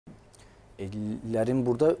Larin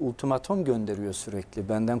burada ultimatom gönderiyor sürekli.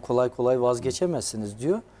 Benden kolay kolay vazgeçemezsiniz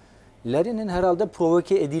diyor. Larin'in herhalde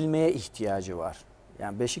provoke edilmeye ihtiyacı var.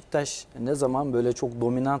 Yani Beşiktaş ne zaman böyle çok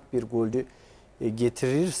dominant bir golü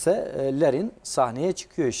getirirse Larin sahneye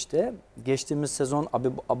çıkıyor işte. Geçtiğimiz sezon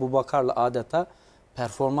Abubakar'la adeta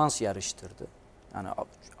performans yarıştırdı. Yani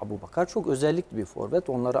Abubakar çok özellikli bir forvet.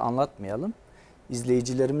 Onları anlatmayalım.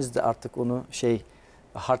 İzleyicilerimiz de artık onu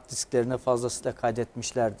hard disklerine fazlasıyla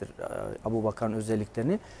kaydetmişlerdir Abubakar'ın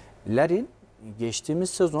özelliklerini. Larin geçtiğimiz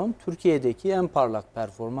sezon Türkiye'deki en parlak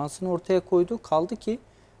performansını ortaya koydu. Kaldı ki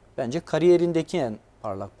bence kariyerindeki en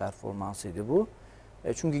parlak performansıydı bu.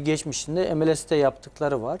 Çünkü geçmişinde MLS'te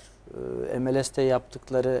yaptıkları var. MLS'te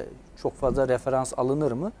yaptıkları çok fazla referans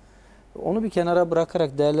alınır mı? Onu bir kenara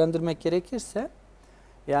bırakarak değerlendirmek gerekirse,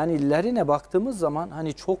 yani Larin'e baktığımız zaman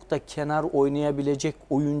hani çok da kenar oynayabilecek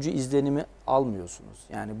oyuncu izlenimi almıyorsunuz.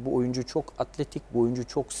 Yani bu oyuncu çok atletik, bu oyuncu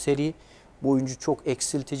çok seri, bu oyuncu çok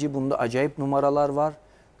eksiltici, bunda acayip numaralar var.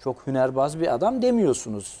 Çok hünerbaz bir adam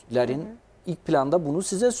demiyorsunuz. Larin ilk planda bunu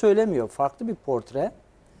size söylemiyor. Farklı bir portre.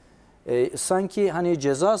 Sanki hani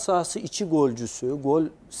ceza sahası içi golcüsü, gol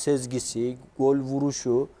sezgisi, gol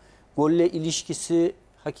vuruşu, golle ilişkisi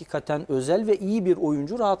hakikaten özel ve iyi bir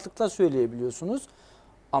oyuncu, rahatlıkla söyleyebiliyorsunuz.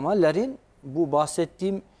 Ama Larin bu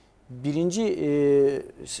bahsettiğim birinci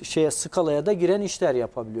skalaya da giren işler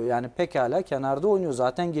yapabiliyor. Yani pekala kenarda oynuyor.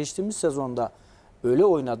 Zaten geçtiğimiz sezonda öyle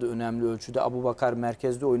oynadı önemli ölçüde, Abubakar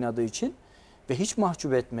merkezde oynadığı için ve hiç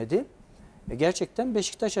mahcup etmedi. Gerçekten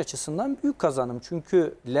Beşiktaş açısından büyük kazanım.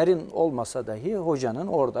 Çünkü Larin olmasa dahi hocanın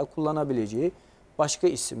orada kullanabileceği başka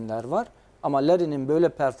isimler var. Ama Larin'in böyle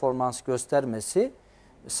performans göstermesi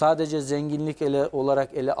sadece zenginlik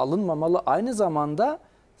olarak ele alınmamalı. Aynı zamanda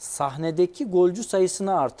sahnedeki golcü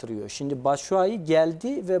sayısını artırıyor. Şimdi Batshuayi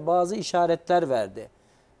geldi ve bazı işaretler verdi.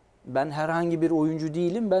 Ben herhangi bir oyuncu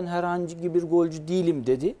değilim, ben herhangi bir golcü değilim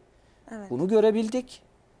dedi. Evet. Bunu görebildik.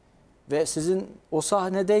 Ve sizin o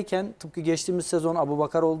sahnedeyken tıpkı geçtiğimiz sezon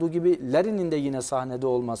Abubakar olduğu gibi Larin'in de yine sahnede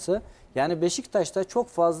olması. Yani Beşiktaş'ta çok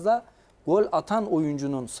fazla gol atan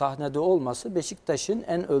oyuncunun sahnede olması Beşiktaş'ın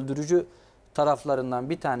en öldürücü taraflarından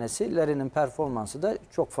bir tanesi. Larin'in performansı da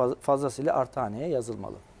çok fazlasıyla artı haneye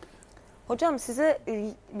yazılmalı. Hocam size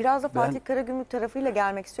biraz da Fatih Karagümrük tarafıyla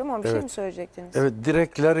gelmek istiyorum ama bir şey mi söyleyecektiniz? Evet,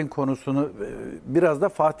 direkt Larin konusunu biraz da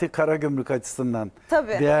Fatih Karagümrük açısından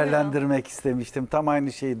değerlendirmek istemiştim. Tam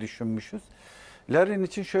aynı şeyi düşünmüşüz. Larin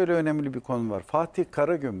için şöyle önemli bir konu var. Fatih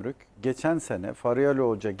Karagümrük geçen sene Faryalı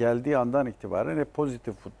Hoca geldiği andan itibaren hep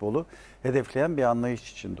pozitif futbolu hedefleyen bir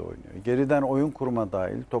anlayış içinde oynuyor. Geriden oyun kurma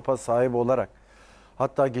dahil topa sahip olarak,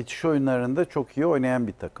 hatta geçiş oyunlarında çok iyi oynayan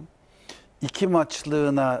bir takım. 2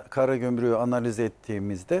 maçlığına Karagümrük'ü analiz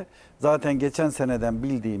ettiğimizde zaten geçen seneden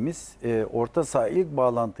bildiğimiz orta saha ilk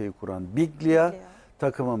bağlantıyı kuran Biglia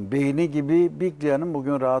takımın beyni gibi. Biglia'nın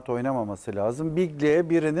bugün rahat oynamaması lazım. Biglia'ya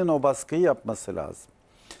birinin o baskıyı yapması lazım.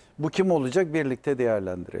 Bu kim olacak, birlikte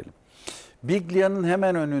değerlendirelim. Biglia'nın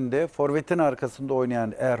hemen önünde forvetin arkasında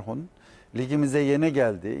oynayan Erhun, ligimize yeni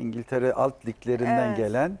geldi. İngiltere alt liglerinden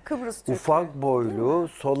gelen ufak boylu,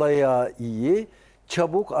 sol ayağı iyi,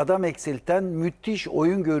 çabuk, adam eksilten, müthiş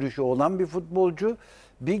oyun görüşü olan bir futbolcu.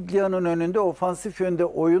 Biglia'nın önünde ofansif yönde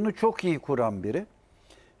oyunu çok iyi kuran biri.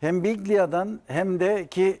 Hem Biglia'dan hem de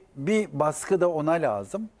ki bir baskı da ona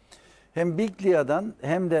lazım. Hem Biglia'dan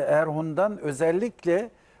hem de Erhun'dan özellikle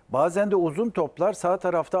bazen de uzun toplar sağ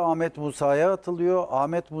tarafta Ahmet Musa'ya atılıyor.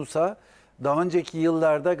 Ahmet Musa daha önceki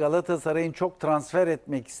yıllarda Galatasaray'ın çok transfer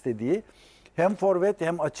etmek istediği, hem forvet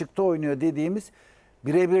hem açıkta oynuyor dediğimiz,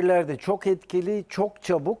 birebirlerde çok etkili, çok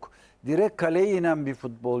çabuk, direkt kaleye inen bir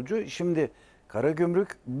futbolcu. Şimdi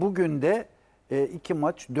Karagümrük bugün de 2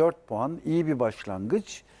 maç 4 puan, iyi bir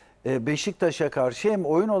başlangıç. Beşiktaş'a karşı hem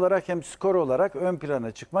oyun olarak hem skor olarak ön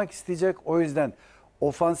plana çıkmak isteyecek. O yüzden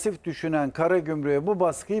ofansif düşünen Karagümrük'e bu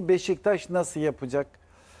baskıyı Beşiktaş nasıl yapacak?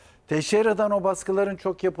 Teixeira'dan o baskıların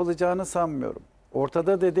çok yapılacağını sanmıyorum.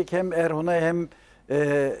 Ortada dedik hem Erhun'a hem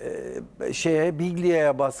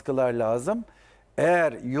Biglia'ya baskılar lazım.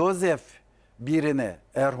 Eğer Josef birine,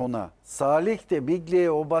 Erhun'a, Salih de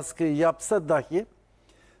Biglia'ya o baskıyı yapsa dahi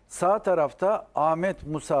sağ tarafta Ahmet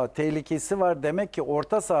Musa tehlikesi var. Demek ki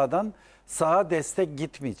orta sahadan sağa destek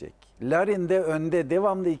gitmeyecek. Larin de önde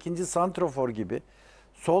devamlı ikinci santrofor gibi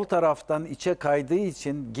sol taraftan içe kaydığı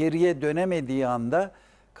için geriye dönemediği anda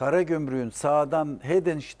Karagümrük'ün sağdan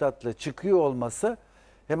Hedenstadt'la çıkıyor olması,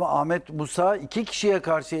 hem Ahmet Musa 2 kişiye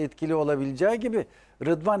karşı etkili olabileceği gibi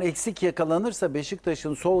Rıdvan eksik yakalanırsa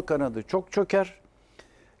Beşiktaş'ın sol kanadı çok çöker.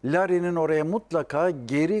 Larin'in oraya mutlaka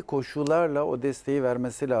geri koşularla o desteği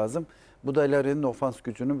vermesi lazım. Bu da Larin'in ofans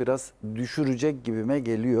gücünü biraz düşürecek gibime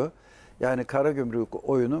geliyor. Yani Karagümrük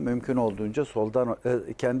oyunu mümkün olduğunca soldan,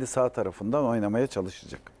 kendi sağ tarafından oynamaya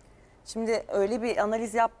çalışacak. Şimdi öyle bir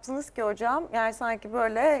analiz yaptınız ki hocam, yani sanki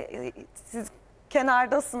böyle siz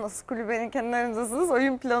kenardasınız, kulübenin kenarındasınız,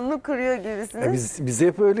 oyun planını kuruyor gibisiniz. Biz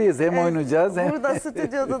hep öyleyiz, hem oynayacağız hem... Burada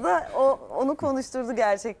stüdyoda da onu konuşturdu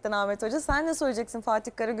gerçekten Ahmet Hoca. Sen ne söyleyeceksin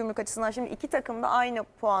Fatih Karagümrük açısından? Şimdi iki takım da aynı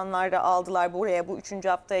puanlarda aldılar buraya, bu 3.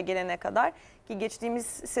 haftaya gelene kadar. Ki geçtiğimiz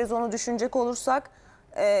sezonu düşünecek olursak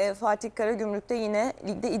Fatih Karagümrük de yine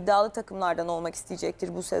ligde iddialı takımlardan olmak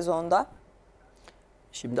isteyecektir bu sezonda.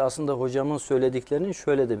 Şimdi aslında hocamın söylediklerinin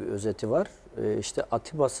şöyle de bir özeti var. İşte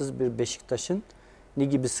Atiba'sız bir Beşiktaş'ın ne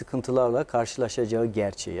gibi sıkıntılarla karşılaşacağı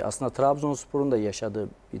gerçeği. Aslında Trabzonspor'un da yaşadığı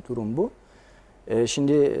bir durum bu.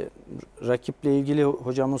 Şimdi rakiple ilgili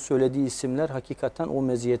hocamın söylediği isimler hakikaten o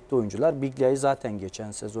meziyetli oyuncular. Biglia'yı zaten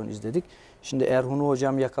geçen sezon izledik. Şimdi Erhun'u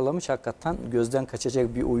hocam yakalamış, hakikaten gözden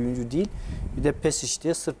kaçacak bir oyuncu değil. Bir de Pesic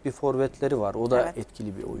diye Sırp bir forvetleri var. O da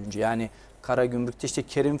etkili bir oyuncu. Yani Karagümrük'te işte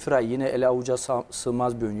Kerim Firay yine ele avuca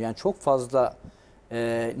sığmaz bir oyuncu. Yani çok fazla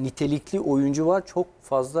nitelikli oyuncu var. Çok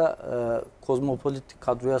fazla kozmopolit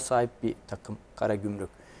kadroya sahip bir takım Karagümrük.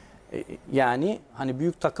 Yani hani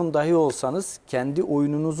büyük takım dahi olsanız kendi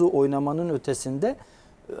oyununuzu oynamanın ötesinde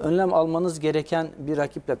önlem almanız gereken bir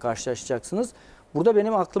rakiple karşılaşacaksınız. Burada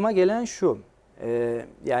benim aklıma gelen şu.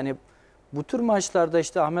 Yani bu tür maçlarda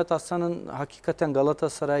işte Ahmet Hasan'ın hakikaten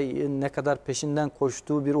Galatasaray'ın ne kadar peşinden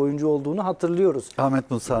koştuğu bir oyuncu olduğunu hatırlıyoruz.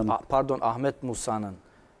 Ahmet Musa'nın. Pardon, Ahmet Musa'nın.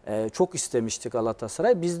 Çok istemişti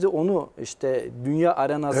Galatasaray. Biz de onu işte dünya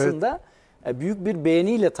arenasında büyük bir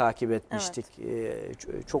beğeniyle takip etmiştik.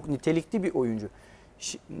 Çok nitelikli bir oyuncu.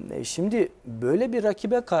 Şimdi böyle bir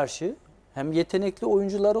rakibe karşı hem yetenekli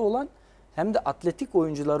oyuncuları olan hem de atletik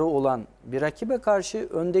oyuncuları olan bir rakibe karşı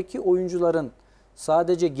öndeki oyuncuların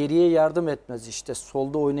sadece geriye yardım etmez. İşte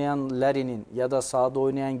solda oynayan Larin'in ya da sağda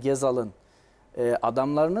oynayan Gezal'ın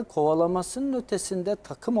adamlarını kovalamasının ötesinde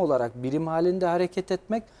takım olarak birim halinde hareket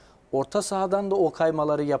etmek, orta sahadan da o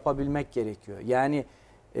kaymaları yapabilmek gerekiyor. Yani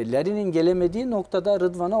Larin'in gelemediği noktada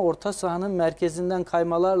Rıdvan'a orta sahanın merkezinden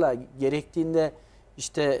kaymalarla, gerektiğinde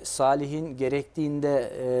işte Salih'in,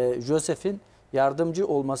 gerektiğinde Josef'in yardımcı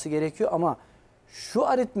olması gerekiyor. Ama şu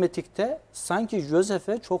aritmetikte sanki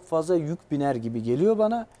Josef'e çok fazla yük biner gibi geliyor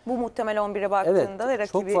bana. Bu muhtemel 11'e baktığında ve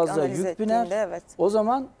rakibi çok fazla analiz yük biner. ettiğinde O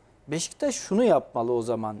zaman Beşiktaş şunu yapmalı o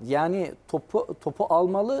zaman. Yani topu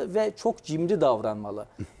almalı ve çok cimri davranmalı.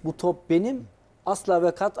 Bu top benim, asla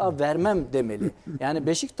ve kat'a vermem demeli. Yani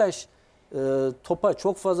Beşiktaş topa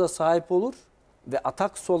çok fazla sahip olur ve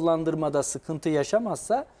atak sollandırmada sıkıntı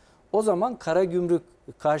yaşamazsa o zaman Karagümrük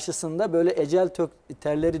karşısında böyle ecel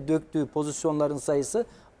terleri döktüğü pozisyonların sayısı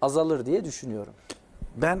azalır diye düşünüyorum.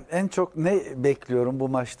 Ben en çok ne bekliyorum bu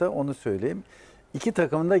maçta onu söyleyeyim. İki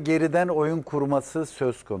takımın da geriden oyun kurması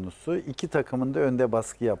söz konusu. İki takımın da önde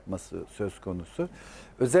baskı yapması söz konusu.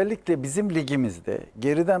 Özellikle bizim ligimizde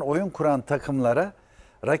geriden oyun kuran takımlara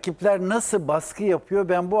rakipler nasıl baskı yapıyor,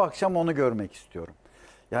 ben bu akşam onu görmek istiyorum.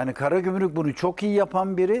 Yani Karagümrük bunu çok iyi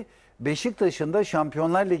yapan biri. Beşiktaş'ın da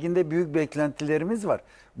Şampiyonlar Ligi'nde büyük beklentilerimiz var.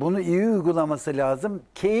 Bunu iyi uygulaması lazım.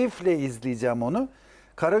 Keyifle izleyeceğim onu.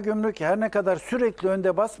 Karagümrük her ne kadar sürekli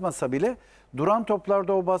önde basmasa bile duran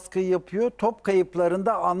toplarda o baskıyı yapıyor. Top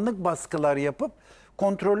kayıplarında anlık baskılar yapıp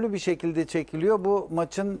kontrollü bir şekilde çekiliyor. Bu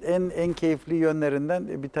maçın en keyifli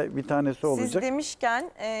yönlerinden bir tanesi olacak. Siz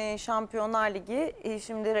demişken Şampiyonlar Ligi,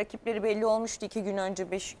 şimdi rakipleri belli olmuştu 2 gün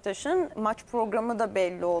önce Beşiktaş'ın. Maç programı da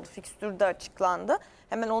belli oldu. Fikstür de açıklandı.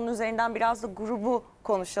 Hemen onun üzerinden biraz da grubu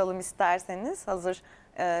konuşalım isterseniz. Hazır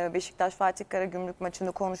Beşiktaş Fatih Karagümrük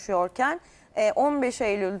maçını konuşuyorken. 15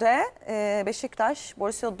 Eylül'de Beşiktaş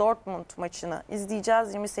Borussia Dortmund maçını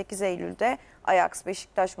izleyeceğiz. 28 Eylül'de Ajax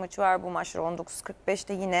Beşiktaş maçı var. Bu maçlar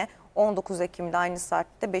 19.45'te, yine 19 Ekim'de aynı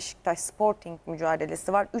saatte Beşiktaş Sporting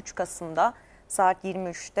mücadelesi var. 3 Kasım'da saat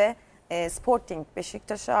 23'te Sporting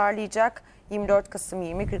Beşiktaş'ı ağırlayacak. 24 Kasım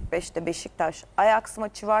 20.45'te Beşiktaş Ajax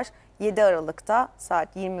maçı var. 7 Aralık'ta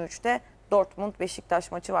saat 23'te Dortmund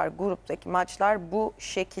Beşiktaş maçı var. Gruptaki maçlar bu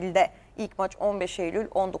şekilde. İlk maç 15 Eylül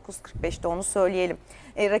 19.45'te, onu söyleyelim.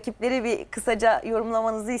 Rakipleri bir kısaca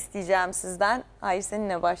yorumlamanızı isteyeceğim sizden. Hayır,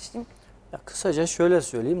 seninle başlayayım. Ya kısaca şöyle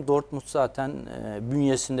söyleyeyim. Dortmund zaten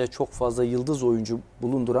bünyesinde çok fazla yıldız oyuncu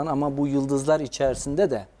bulunduran ama bu yıldızlar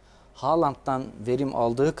içerisinde de Haaland'dan verim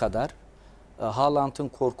aldığı kadar Haaland'ın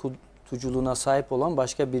korkutuculuğuna sahip olan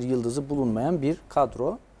başka bir yıldızı bulunmayan bir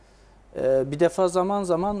kadro. Bir defa zaman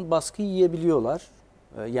zaman baskı yiyebiliyorlar.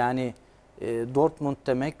 Yani Dortmund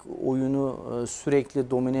demek oyunu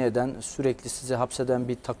sürekli domine eden, sürekli sizi hapseden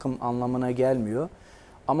bir takım anlamına gelmiyor.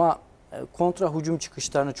 Ama kontra hücum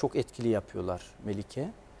çıkışlarını çok etkili yapıyorlar Melike.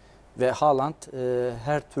 Ve Haaland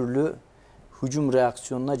her türlü hücum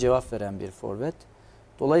reaksiyonuna cevap veren bir forvet.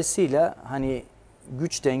 Dolayısıyla hani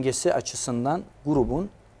güç dengesi açısından grubun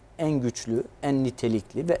en güçlü, en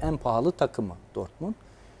nitelikli ve en pahalı takımı Dortmund.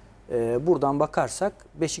 Buradan bakarsak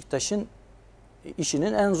Beşiktaş'ın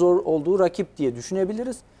işinin en zor olduğu rakip diye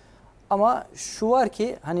düşünebiliriz. Ama şu var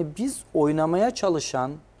ki hani biz oynamaya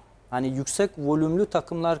çalışan hani yüksek volümlü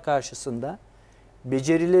takımlar karşısında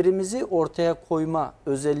becerilerimizi ortaya koyma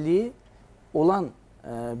özelliği olan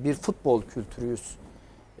bir futbol kültürüyüz.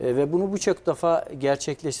 Ve bunu birçok defa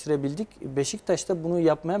gerçekleştirebildik. Beşiktaş da bunu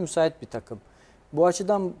yapmaya müsait bir takım. Bu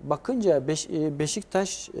açıdan bakınca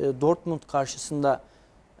Beşiktaş Dortmund karşısında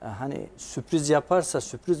hani sürpriz yaparsa,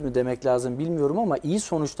 sürpriz mi demek lazım bilmiyorum ama iyi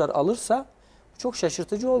sonuçlar alırsa çok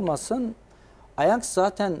şaşırtıcı olmasın. Ajax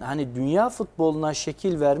zaten hani dünya futboluna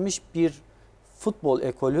şekil vermiş bir futbol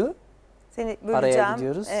ekolü. Seni böleceğim,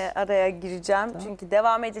 gidiyoruz. Araya gireceğim. Tamam. Çünkü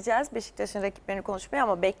devam edeceğiz Beşiktaş'ın rakiplerini konuşmaya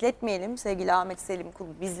ama bekletmeyelim. Sevgili Ahmet Selim Kul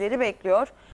bizleri bekliyor.